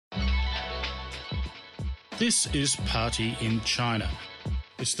This is Party in China.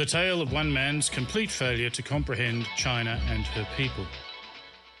 It's the tale of one man's complete failure to comprehend China and her people.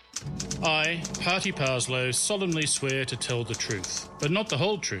 I, Party Parslow, solemnly swear to tell the truth, but not the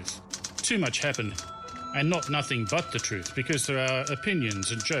whole truth. Too much happened, and not nothing but the truth, because there are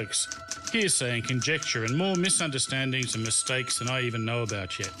opinions and jokes, hearsay and conjecture, and more misunderstandings and mistakes than I even know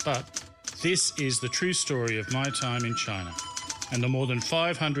about yet. But this is the true story of my time in China, and the more than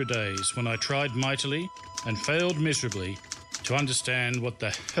 500 days when I tried mightily and failed miserably to understand what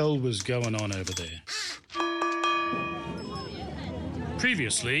the hell was going on over there.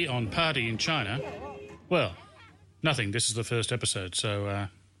 Previously on Party in China, well, nothing. This is the first episode, so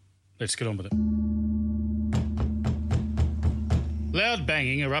let's get on with it. Loud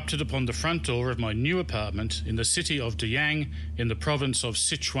banging erupted upon the front door of my new apartment in the city of Dayang in the province of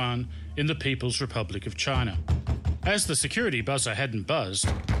Sichuan in the People's Republic of China. As the security buzzer hadn't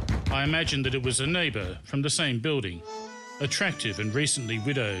buzzed, I imagined that it was a neighbour from the same building, attractive and recently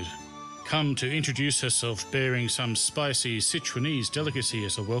widowed, come to introduce herself bearing some spicy Sichuanese delicacy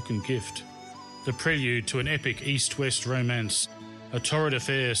as a welcome gift. The prelude to an epic East-West romance, a torrid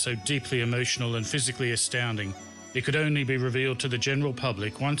affair so deeply emotional and physically astounding, it could only be revealed to the general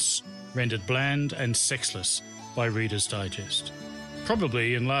public once rendered bland and sexless by Reader's Digest.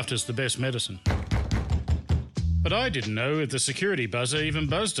 Probably in laughter's the best medicine. But I didn't know if the security buzzer even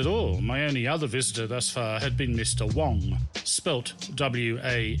buzzed at all. My only other visitor thus far had been Mr. Wong, spelt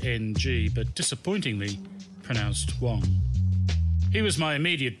W-A-N-G, but disappointingly pronounced Wong. He was my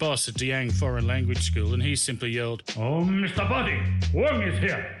immediate boss at Dayang Foreign Language School, and he simply yelled, "Oh, Mr. Buddy, Wong is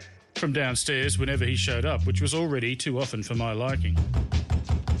here!" from downstairs whenever he showed up, which was already too often for my liking.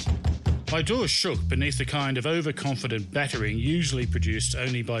 My door shook beneath the kind of overconfident battering usually produced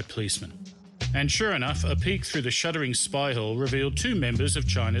only by policemen. And sure enough, a peek through the shuddering spy hole revealed two members of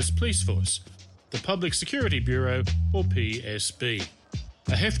China's police force, the Public Security Bureau, or PSB.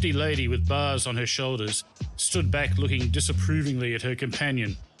 A hefty lady with bars on her shoulders stood back looking disapprovingly at her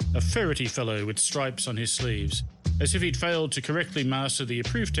companion, a ferrety fellow with stripes on his sleeves, as if he'd failed to correctly master the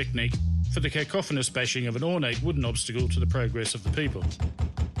approved technique for the cacophonous bashing of an ornate wooden obstacle to the progress of the people.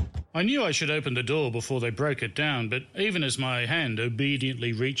 I knew I should open the door before they broke it down, but even as my hand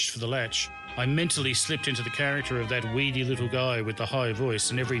obediently reached for the latch, I mentally slipped into the character of that weedy little guy with the high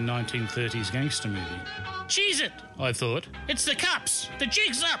voice in every 1930s gangster movie. "Cheese it," I thought. "It's the cops. The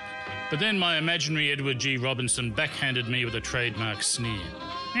jig's up." But then my imaginary Edward G. Robinson backhanded me with a trademark sneer.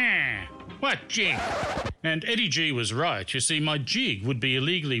 What jig? And Eddie G was right. You see, my jig would be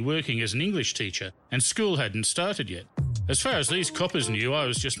illegally working as an English teacher, and school hadn't started yet. As far as these coppers knew, I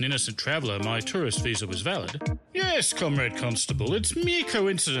was just an innocent traveller. My tourist visa was valid. Yes, Comrade Constable, it's mere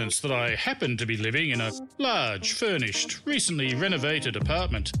coincidence that I happened to be living in a large, furnished, recently renovated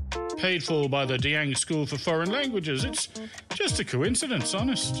apartment, paid for by the Dayang School for Foreign Languages. It's just a coincidence,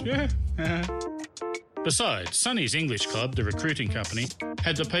 honest, yeah. Besides, Sonny's English Club, the recruiting company,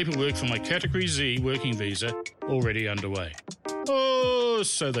 had the paperwork for my Category Z working visa already underway. Oh,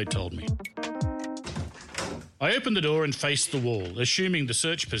 so they told me. I opened the door and faced the wall, assuming the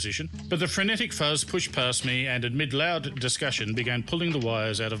search position, but the frenetic fuzz pushed past me and amid loud discussion began pulling the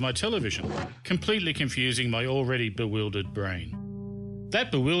wires out of my television, completely confusing my already bewildered brain.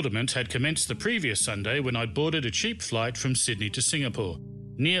 That bewilderment had commenced the previous Sunday when I boarded a cheap flight from Sydney to Singapore,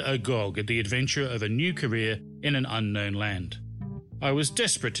 near Agog at the adventure of a new career in an unknown land. I was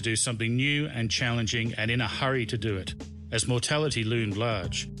desperate to do something new and challenging and in a hurry to do it, as mortality loomed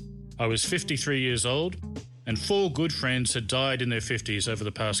large. I was 53 years old, and 4 good friends had died in their 50s over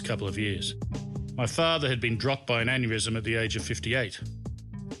the past couple of years. My father had been dropped by an aneurysm at the age of 58.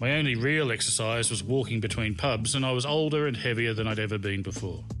 My only real exercise was walking between pubs, and I was older and heavier than I'd ever been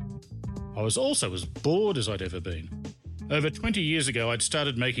before. I was also as bored as I'd ever been. Over 20 years ago, I'd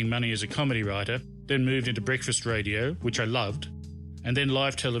started making money as a comedy writer, then moved into breakfast radio, which I loved, and then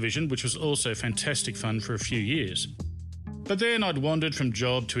live television, which was also fantastic fun for a few years. But then I'd wandered from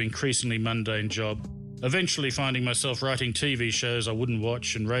job to increasingly mundane job, eventually finding myself writing TV shows I wouldn't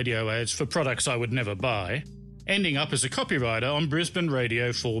watch and radio ads for products I would never buy, ending up as a copywriter on Brisbane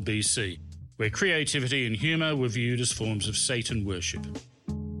Radio 4BC, where creativity and humour were viewed as forms of Satan worship.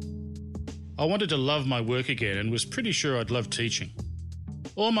 I wanted to love my work again and was pretty sure I'd love teaching.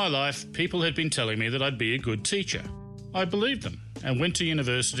 All my life, people had been telling me that I'd be a good teacher. I believed them and went to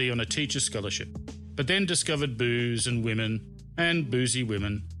university on a teacher's scholarship, but then discovered booze and women and boozy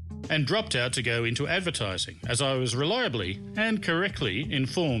women and dropped out to go into advertising, as I was reliably and correctly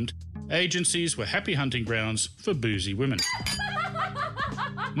informed agencies were happy hunting grounds for boozy women.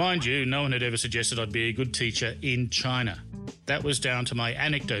 Mind you, no one had ever suggested I'd be a good teacher in China. That was down to my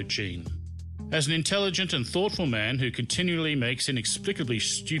anecdote gene. As an intelligent and thoughtful man who continually makes inexplicably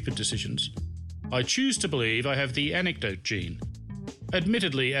stupid decisions, I choose to believe I have the anecdote gene,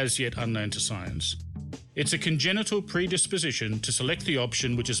 admittedly as yet unknown to science. It's a congenital predisposition to select the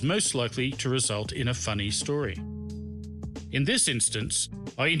option which is most likely to result in a funny story. In this instance,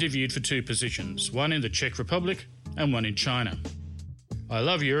 I interviewed for 2 positions, one in the Czech Republic and one in China. I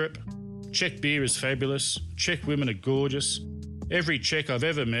love Europe. Czech beer is fabulous. Czech women are gorgeous. Every Czech I've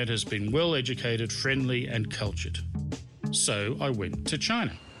ever met has been well-educated, friendly and cultured. So I went to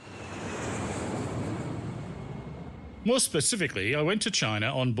China. More specifically, I went to China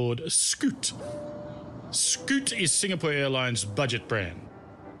on board Scoot. Scoot is Singapore Airlines' budget brand,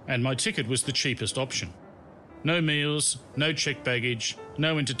 and my ticket was the cheapest option. No meals, no checked baggage,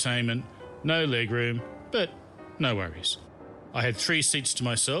 no entertainment, no legroom, but no worries. I had 3 seats to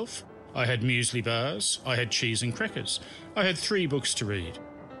myself, I had muesli bars, I had cheese and crackers, I had 3 books to read,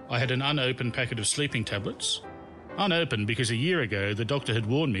 I had an unopened packet of sleeping tablets, unopened because a year ago the doctor had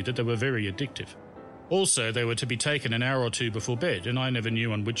warned me that they were very addictive. Also, they were to be taken an hour or 2 before bed, and I never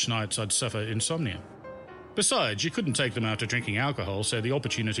knew on which nights I'd suffer insomnia. Besides, you couldn't take them after drinking alcohol, so the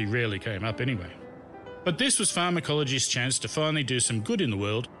opportunity rarely came up anyway. But this was pharmacology's chance to finally do some good in the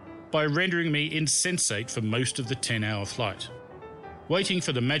world by rendering me insensate for most of the 10-hour flight. Waiting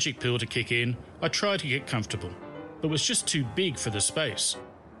for the magic pill to kick in, I tried to get comfortable, but was just too big for the space.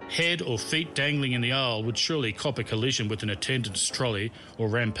 Head or feet dangling in the aisle would surely cop a collision with an attendant's trolley or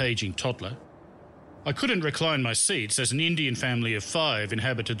rampaging toddler. I couldn't recline my seats as an Indian family of 5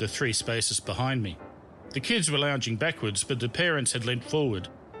 inhabited the 3 spaces behind me. The kids were lounging backwards, but the parents had leant forward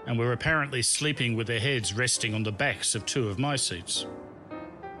and were apparently sleeping with their heads resting on the backs of 2 of my seats.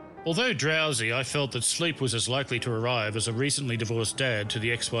 Although drowsy, I felt that sleep was as likely to arrive as a recently divorced dad to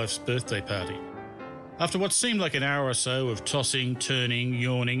the ex-wife's birthday party. After what seemed like an hour or so of tossing, turning,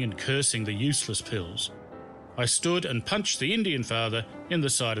 yawning and cursing the useless pills, I stood and punched the Indian father in the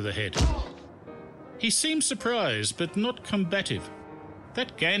side of the head. He seemed surprised, but not combative.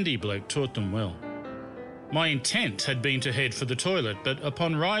 That Gandhi bloke taught them well. My intent had been to head for the toilet, but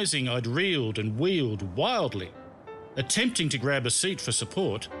upon rising I'd reeled and wheeled wildly. Attempting to grab a seat for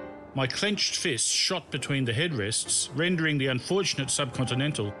support, my clenched fist shot between the headrests, rendering the unfortunate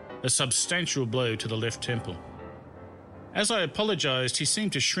subcontinental a substantial blow to the left temple. As I apologised, he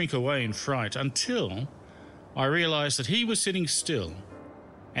seemed to shrink away in fright until I realised that he was sitting still,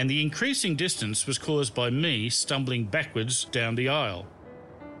 and the increasing distance was caused by me stumbling backwards down the aisle.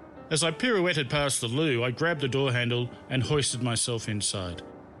 As I pirouetted past the loo, I grabbed the door handle and hoisted myself inside.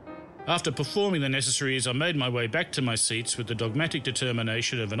 After performing the necessaries, I made my way back to my seats with the dogmatic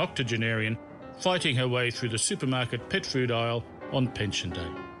determination of an octogenarian fighting her way through the supermarket pet food aisle on pension day.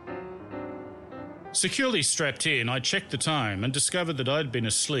 Securely strapped in, I checked the time and discovered that I'd been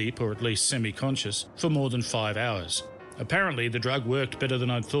asleep, or at least semi-conscious, for more than 5 hours. Apparently, the drug worked better than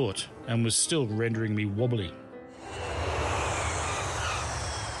I'd thought and was still rendering me wobbly.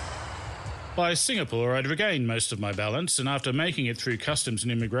 By Singapore, I'd regained most of my balance, and after making it through customs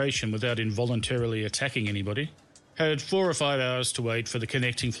and immigration without involuntarily attacking anybody, had 4 or 5 hours to wait for the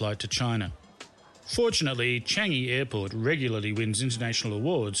connecting flight to China. Fortunately, Changi Airport regularly wins international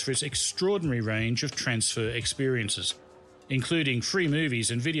awards for its extraordinary range of transfer experiences, including free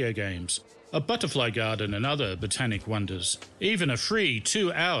movies and video games, a butterfly garden and other botanic wonders, even a free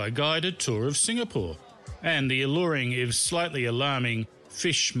 2-hour guided tour of Singapore, and the alluring, if slightly alarming,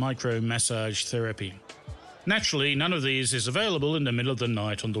 fish micro-massage therapy. Naturally, none of these is available in the middle of the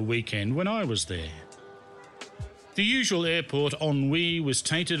night on the weekend when I was there. The usual airport ennui was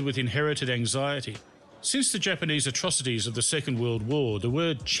tainted with inherited anxiety. Since the Japanese atrocities of the Second World War, the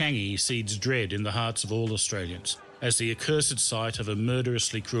word Changi seeds dread in the hearts of all Australians, as the accursed site of a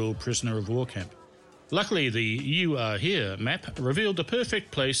murderously cruel prisoner of war camp. Luckily, the You Are Here map revealed the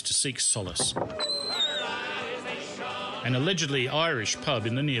perfect place to seek solace. An allegedly Irish pub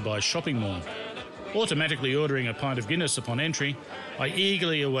in the nearby shopping mall. Automatically ordering a pint of Guinness upon entry, I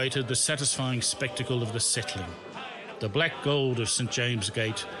eagerly awaited the satisfying spectacle of the settling. The black gold of St James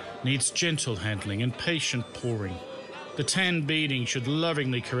Gate needs gentle handling and patient pouring. The tan beading should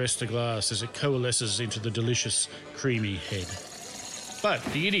lovingly caress the glass as it coalesces into the delicious, creamy head. But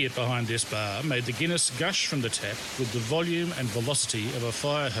the idiot behind this bar made the Guinness gush from the tap with the volume and velocity of a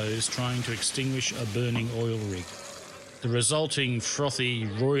fire hose trying to extinguish a burning oil rig. The resulting frothy,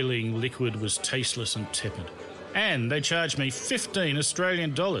 roiling liquid was tasteless and tepid. And they charged me 15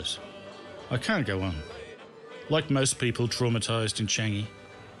 Australian dollars. I can't go on. Like most people traumatised in Changi,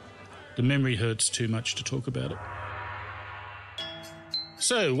 the memory hurts too much to talk about it.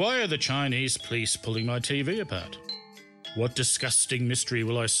 So, why are the Chinese police pulling my TV apart? What disgusting mystery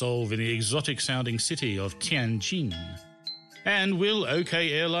will I solve in the exotic-sounding city of Tianjin? And will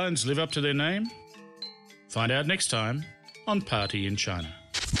OK Airlines live up to their name? Find out next time on Party in China.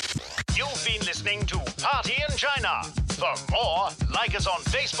 You've been listening to Party in China. For more, like us on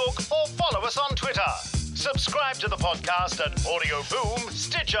Facebook or follow us on Twitter. Subscribe to the podcast at Audio Boom,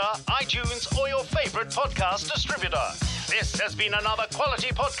 Stitcher, iTunes, or your favorite podcast distributor. This has been another quality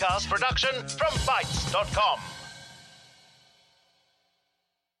podcast production from Bytes.com.